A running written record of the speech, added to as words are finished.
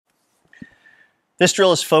This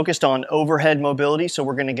drill is focused on overhead mobility, so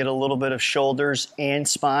we're going to get a little bit of shoulders and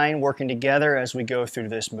spine working together as we go through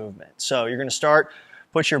this movement. So you're going to start,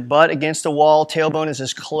 put your butt against the wall, tailbone is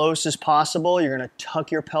as close as possible. You're going to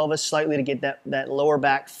tuck your pelvis slightly to get that lower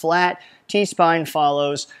back flat. T-spine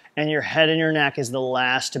follows, and your head and your neck is the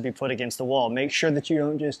last to be put against the wall. Make sure that you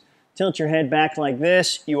don't just tilt your head back like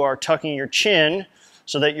this. You are tucking your chin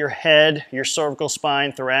so that your head, your cervical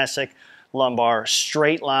spine, thoracic, lumbar,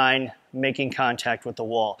 straight line, making contact with the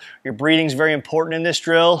wall. Your breathing is very important in this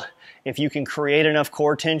drill. If you can create enough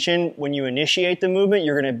core tension when you initiate the movement,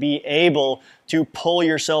 you're going to be able to pull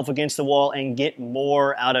yourself against the wall and get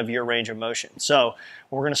more out of your range of motion. So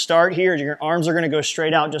we're going to start here. Your arms are going to go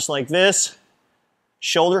straight out just like this.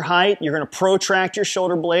 Shoulder height, you're going to protract your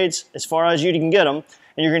shoulder blades as far as you can get them,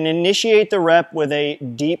 and you're going to initiate the rep with a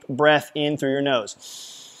deep breath in through your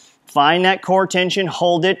nose. Find that core tension,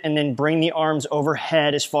 hold it, and then bring the arms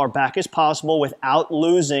overhead as far back as possible without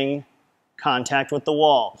losing contact with the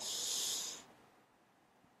wall.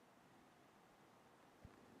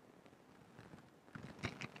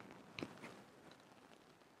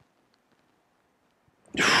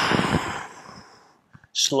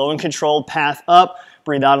 Slow and controlled path up.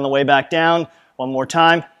 Breathe out on the way back down. One more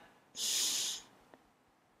time.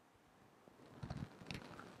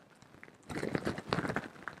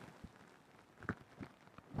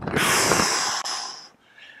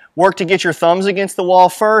 Work to get your thumbs against the wall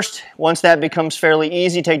first. Once that becomes fairly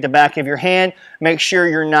easy, take the back of your hand. Make sure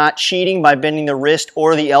you're not cheating by bending the wrist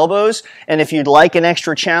or the elbows. And if you'd like an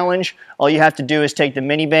extra challenge, all you have to do is take the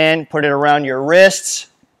mini band, put it around your wrists,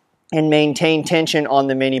 and maintain tension on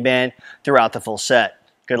the mini band throughout the full set.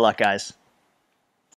 Good luck, guys.